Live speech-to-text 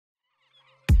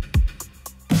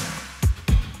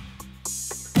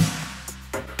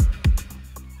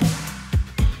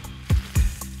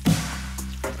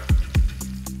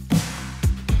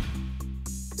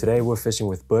Today we're fishing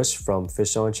with Bush from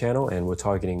Fish On channel and we're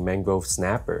targeting mangrove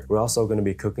snapper. We're also going to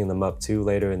be cooking them up too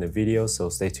later in the video, so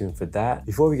stay tuned for that.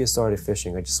 Before we get started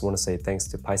fishing, I just want to say thanks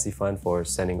to piscifun for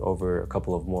sending over a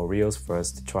couple of more reels for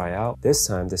us to try out. This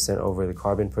time they sent over the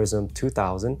Carbon Prism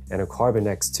 2000 and a Carbon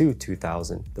X2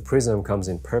 2000. The Prism comes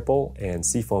in purple and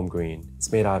seafoam green.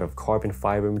 It's made out of carbon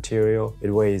fiber material.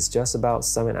 It weighs just about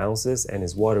 7 ounces and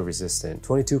is water resistant.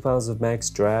 22 pounds of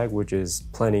max drag, which is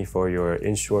plenty for your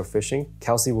inshore fishing.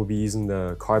 Kelsey will be using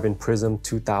the Carbon Prism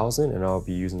 2000 and I'll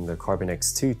be using the Carbon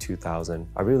X2 2000.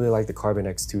 I really like the Carbon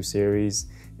X2 series,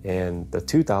 and the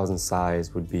 2000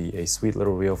 size would be a sweet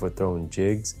little reel for throwing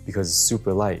jigs because it's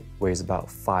super light, weighs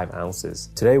about 5 ounces.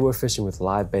 Today we're fishing with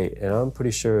live bait and I'm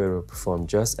pretty sure it will perform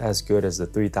just as good as the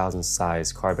 3000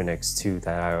 size Carbon X2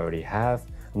 that I already have.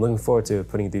 I'm looking forward to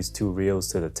putting these two reels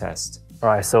to the test. All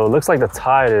right, so it looks like the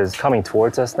tide is coming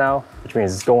towards us now, which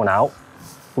means it's going out.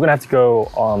 We're gonna have to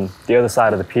go on the other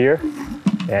side of the pier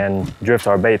and drift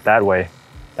our bait that way.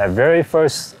 That very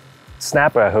first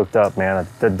snapper I hooked up, man,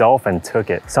 the dolphin took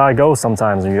it. That's how it goes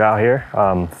sometimes when you're out here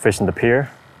fishing the pier.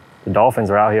 The dolphins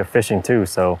are out here fishing too,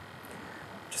 so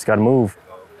just gotta move.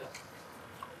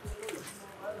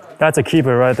 That's a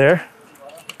keeper right there.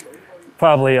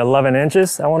 Probably 11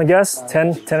 inches, I wanna guess.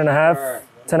 10 and a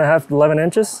half, 11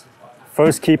 inches.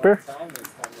 First keeper.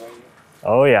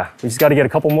 Oh yeah, we just gotta get a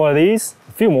couple more of these,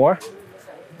 a few more,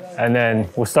 and then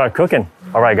we'll start cooking.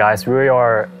 All right guys, we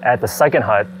are at the second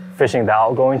hut fishing the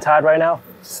outgoing tide right now.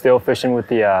 Still fishing with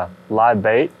the live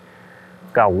bait.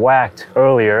 Got whacked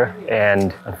earlier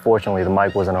and unfortunately the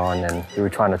mic wasn't on and we were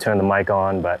trying to turn the mic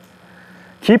on, but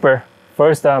keeper,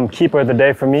 first keeper of the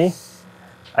day for me,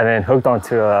 and then hooked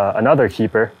onto another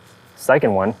keeper,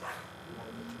 second one,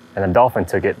 and the dolphin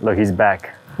took it. Look, he's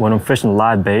back. When I'm fishing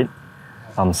live bait,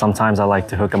 sometimes I like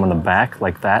to hook him on the back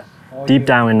like that, deep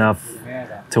down enough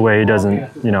to where he doesn't,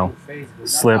 you know,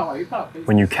 slip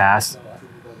when you cast.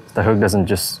 The hook doesn't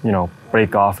just, you know,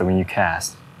 break off when you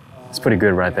cast. It's pretty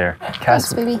good right there.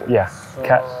 Cast, thanks, baby. Yeah,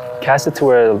 cast it to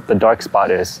where the dark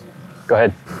spot is. Go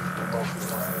ahead.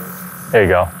 There you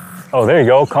go. Oh, there you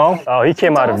go, Kong. Oh, he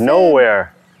came out of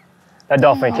nowhere. That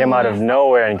dolphin came out of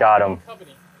nowhere and got him.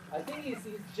 I think he's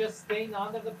just staying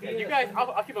under the pier. You guys,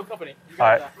 I'll keep him company. All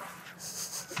right.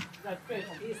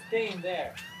 He's staying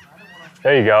there.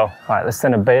 There you go. All right, let's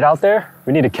send a bait out there.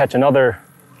 We need to catch a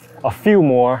few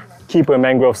more keeper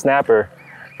mangrove snapper.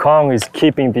 Kong is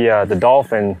keeping the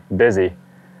dolphin busy.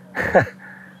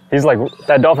 He's like,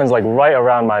 that dolphin's like right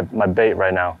around my bait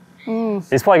right now.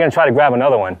 He's probably gonna try to grab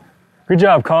another one. Good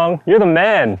job, Kong. You're the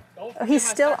man. Oh, he's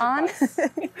still on?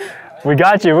 We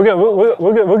got you.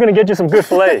 We're gonna get you some good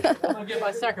fillet. I'm gonna get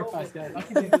my sacrifice, guys.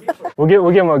 We'll give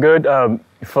him a good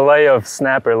fillet of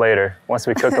snapper later once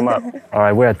we cook them up. All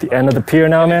right, we're at the end of the pier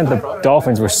now, man. The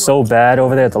dolphins were so bad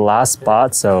over there at the last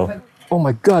spot, so. Oh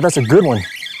my God, that's a good one.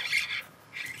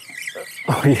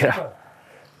 Oh yeah.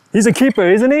 He's a keeper,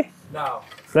 isn't he? No.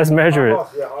 Let's measure it.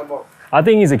 Yeah, I'm off. I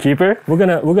think he's a keeper. We're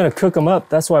gonna cook him up.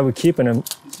 That's why we're keeping him.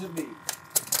 It should be.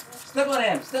 Step on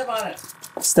him, step on it.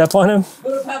 Step on him?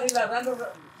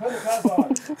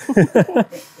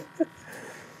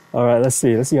 All right, let's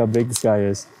see how big this guy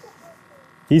is.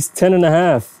 He's 10 and a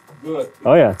half. Good.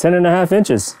 Oh yeah, 10 and a half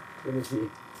inches. Let me see.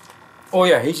 Oh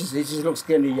yeah, he just looks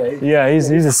skinny. Yeah, he's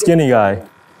a skinny guy.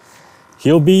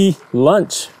 He'll be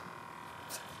lunch.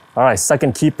 All right,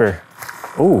 second keeper.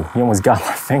 Oh, he almost got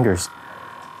my fingers.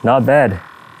 Not bad.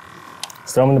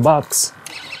 Let's throw him in the box.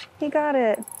 He got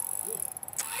it.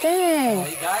 Dang. Oh,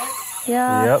 you got it?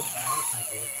 Yeah. Yep.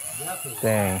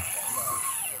 Dang.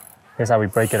 Here's how we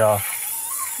break it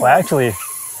off. Well, actually,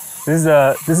 this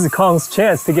is Kong's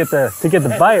chance to get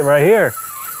the bite right here.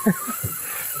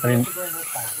 I mean,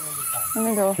 Let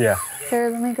me go. yeah. Here,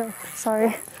 let me go.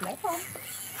 Sorry.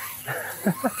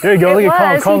 There you go. Look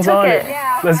at Kong. Kong's on it.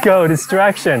 Yeah. Let's go.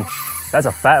 Distraction. That's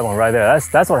a fat one right there.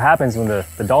 That's what happens when the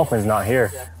dolphin's not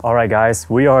here. All right, guys,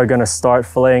 we are gonna start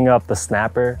filleting up the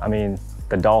snapper. I mean,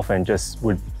 the dolphin just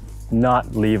would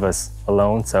not leave us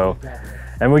alone. So,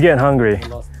 and we're getting hungry. We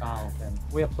lost count and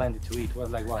we have plenty to eat. It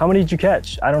was like what? How many did you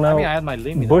catch? I don't know. I mean, I had my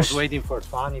limit. Bush. I was waiting for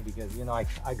Thonny because, you know, I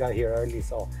got here early,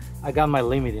 so I got my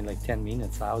limit in like 10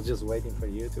 minutes. I was just waiting for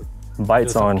you to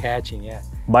Bites do some on catching, yeah.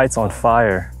 bites on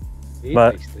fire. It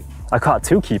But actually. I caught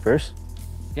 2 keepers.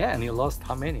 Yeah, and you lost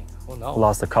how many? Oh no.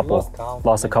 Lost a couple.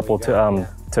 Lost A couple to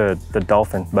to the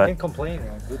dolphin. But can't complain.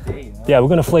 Good day. You know? yeah, we're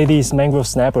gonna fillet these mangrove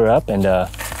snapper up and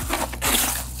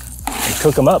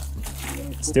cook them up.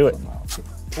 Let's do it.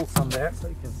 Pull some there so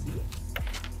you can see it.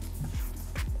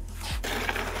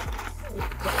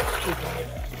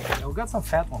 Yeah, we got some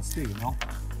fat ones too, you know.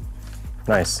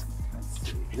 Nice.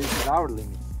 This is our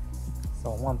limit.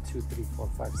 So 1, 2, 3, 4,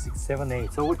 5, 6, 7,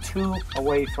 8. So we're 2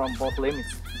 away from both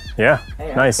limits. Yeah,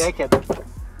 Hey, nice. I'll take it.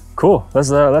 Cool. Let's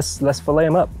fillet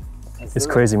them up. It's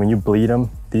crazy when you bleed them.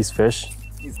 These fish.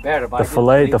 It's better, but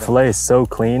The fillet is so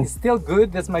clean. It's still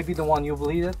good. This might be the one you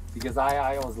bleeded because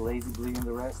I was lazy bleeding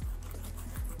the rest.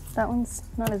 That one's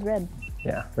not as red.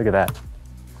 Yeah, look at that.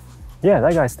 Yeah,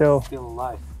 that guy's still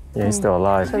alive. Yeah, he's still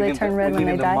alive. So they turn red when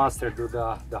they die? The master do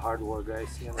the hard work,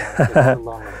 guys. You know, it takes too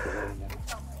long.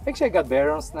 Actually, I got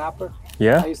better on snapper.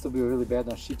 Yeah? I used to be really bad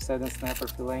on sheepshead and snapper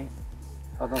filleting.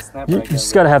 But on snapper, You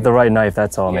just gotta have the right knife,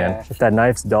 that's all, man. Yeah. If that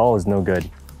knife's dull, it's no good.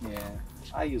 Yeah,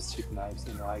 I use cheap knives,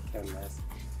 you know, I care less.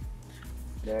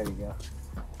 There you go.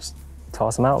 Just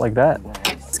toss them out like that.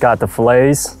 Nice. It's got the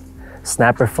fillets,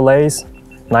 snapper fillets,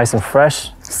 nice and fresh,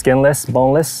 skinless,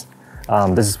 boneless.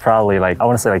 This is probably like, I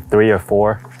wanna say like 3 or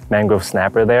 4 mangrove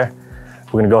snapper there.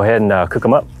 We're gonna go ahead and cook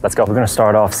them up. Let's go. We're gonna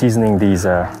start off seasoning these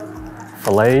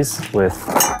fillets with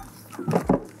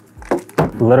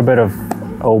a little bit of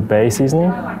Old Bay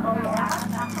seasoning.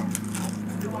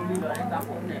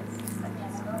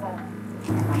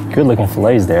 Good looking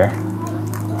fillets there.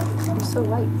 They're so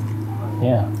light.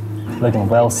 Yeah, looking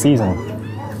well seasoned.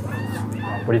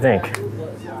 What do you think?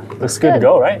 Looks good to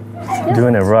go, right? Yeah.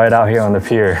 Doing it right out here on the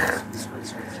pier.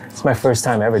 It's my first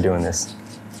time ever doing this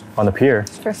on the pier.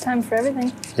 First time for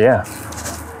everything. Yeah.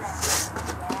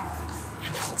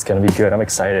 It's gonna be good. I'm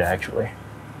excited actually.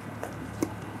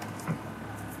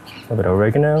 A little bit of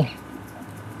oregano.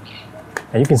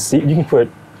 And you can put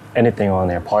anything on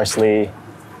there. Parsley,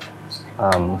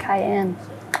 Cayenne.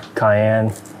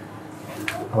 cayenne.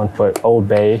 I'm gonna put Old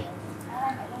Bay.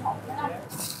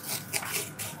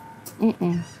 A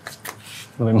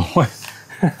little bit more.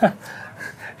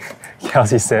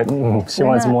 Kelsey said she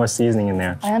wants more seasoning in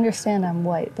there. I understand I'm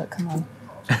white, but come on.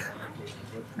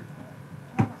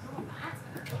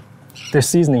 There's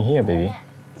seasoning here, baby.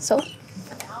 So?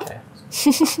 Okay.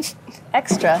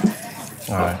 Extra.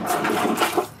 All right.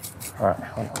 All right,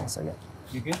 hold on a second.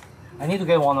 You good? I need to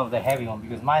get one of the heavy one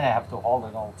because mine I have to hold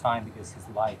it all the time because it's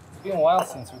light. It's been a while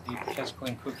since we did catch,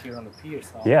 clean, cook here on the pier.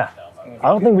 So Yeah. I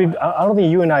don't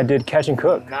think you and I did catch and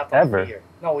cook not on ever. The pier.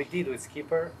 No, we did with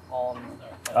Skipper on.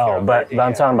 Oh, but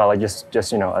I'm talking about like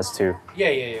just you know us two.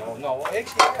 Yeah. Oh, no,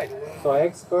 actually, right. So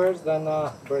eggs first, then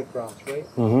breadcrumbs, right?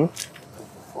 Mm-hmm.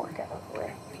 Fork out of the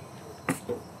way.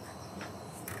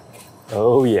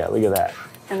 Oh yeah, look at that.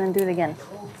 And then do it again.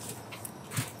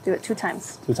 Do it 2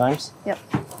 times. 2 times? Yep.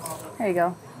 There you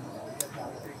go.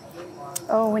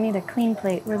 Oh, we need a clean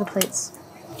plate. Where are the plates?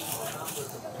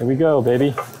 Here we go,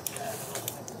 baby.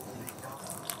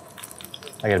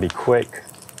 I gotta be quick.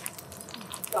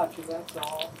 Gotcha, that's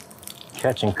all.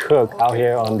 Catch and cook out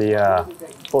here on the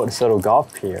Fort DeSoto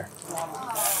Golf Pier.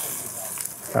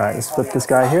 All right, let's flip this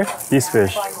guy here. These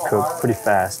fish cook pretty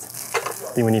fast.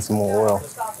 I think we need some more oil.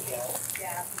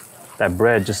 That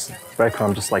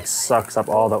breadcrumb just like sucks up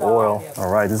all the oil. All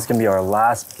right, this is gonna be our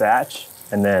last batch,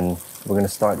 and then we're gonna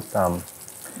start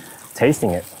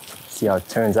tasting it. See how it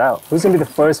turns out. Who's gonna be the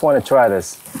first one to try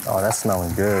this? Oh, that's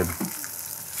smelling good.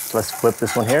 Let's flip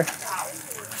this one here.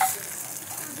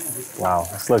 Wow,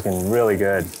 it's looking really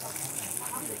good.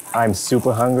 I'm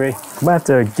super hungry. I'm gonna have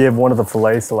to give one of the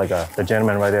fillets to like the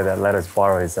gentleman right there that let us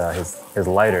borrow his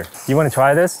lighter. You wanna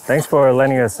try this? Thanks for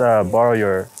letting us borrow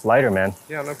your lighter, man.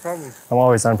 Yeah, no problem. I'm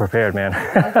always unprepared, man.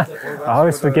 I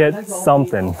always forget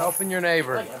something. Helping your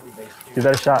neighbor. Give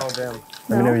that a shot. Oh, damn.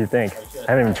 Let me know what you think.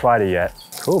 I haven't even tried it yet.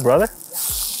 Cool, brother.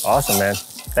 Awesome, man.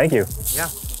 Thank you. Yeah,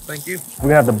 thank you. We're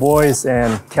gonna have the boys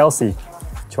and Kelsey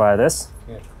try this.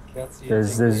 Yeah,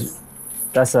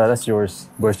 That's yours,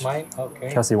 Bush. mine.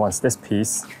 Okay. Kelsey wants this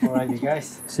piece. All right, you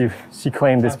guys. She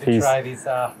claimed this Have to piece. try this.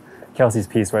 Kelsey's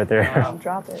piece right there.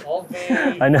 Drop it. Old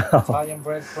Bay. I know. Italian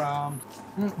breadcrumb.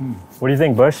 What do you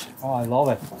think, Bush? Oh, I love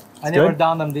it. I It's never good?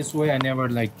 done them this way.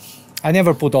 I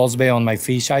never put Old Bay on my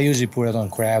fish. I usually put it on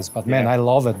crabs, but man, Yeah. I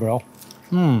love it, bro.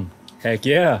 Heck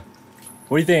yeah.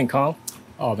 What do you think, Kong?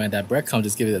 Oh man, that breadcrumb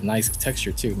just gives it a nice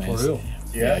texture too, man. For real?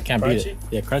 Yeah, I can't beat it.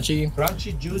 Yeah, crunchy,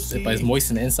 Crunchy, juicy. but it's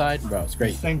moist on the inside, bro. It's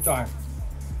great. Same time.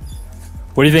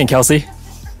 What do you think, Kelsey?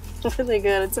 Really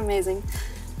good. It's amazing.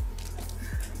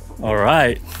 All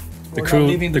right. The We're crew, not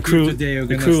leaving the pier crew, today. We're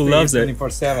the gonna crew stay loves it.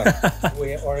 24/7.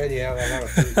 We already have a lot of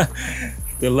food.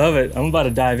 They love it. I'm about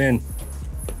to dive in.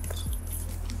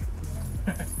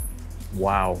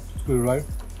 Wow. Good, right?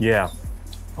 Yeah.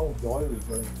 Oh, the oil is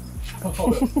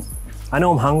burning. I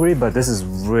know I'm hungry, but this is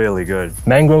really good.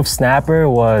 Mangrove snapper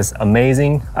was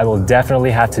amazing. I will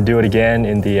definitely have to do it again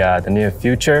in the near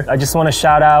future. I just want to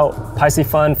shout out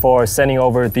piscifun for sending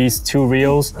over these 2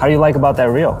 reels. How do you like about that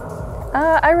reel?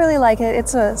 I really like it.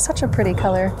 It's such a pretty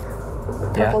color.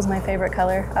 Purple's my favorite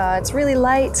color. It's really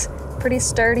light, pretty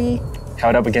sturdy.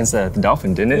 Held up against the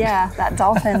dolphin, didn't it? Yeah, that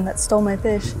dolphin that stole my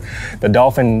fish. The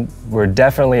dolphin were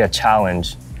definitely a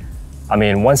challenge. I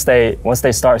mean, once they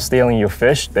start stealing your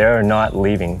fish, they're not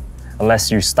leaving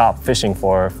unless you stop fishing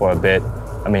for a bit.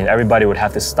 I mean, everybody would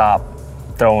have to stop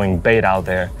throwing bait out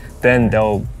there. Then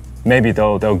maybe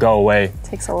they'll go away.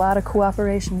 Takes a lot of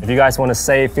cooperation. If you guys want to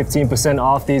save 15%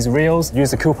 off these reels,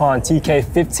 use the coupon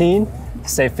TK15 to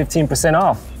save 15%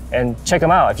 off and check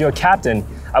them out. If you're a captain,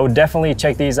 I would definitely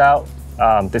check these out.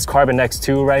 This Carbon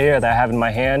X2 right here that I have in my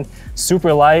hand,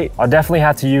 super light. I'll definitely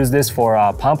have to use this for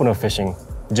pompano fishing,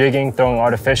 jigging, throwing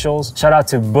artificials. Shout out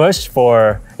to Bush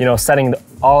for setting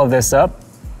all of this up.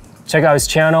 Check out his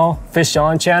channel, Fish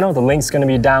On channel. The link's gonna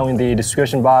be down in the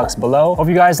description box below. Hope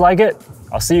you guys like it.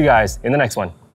 I'll see you guys in the next one.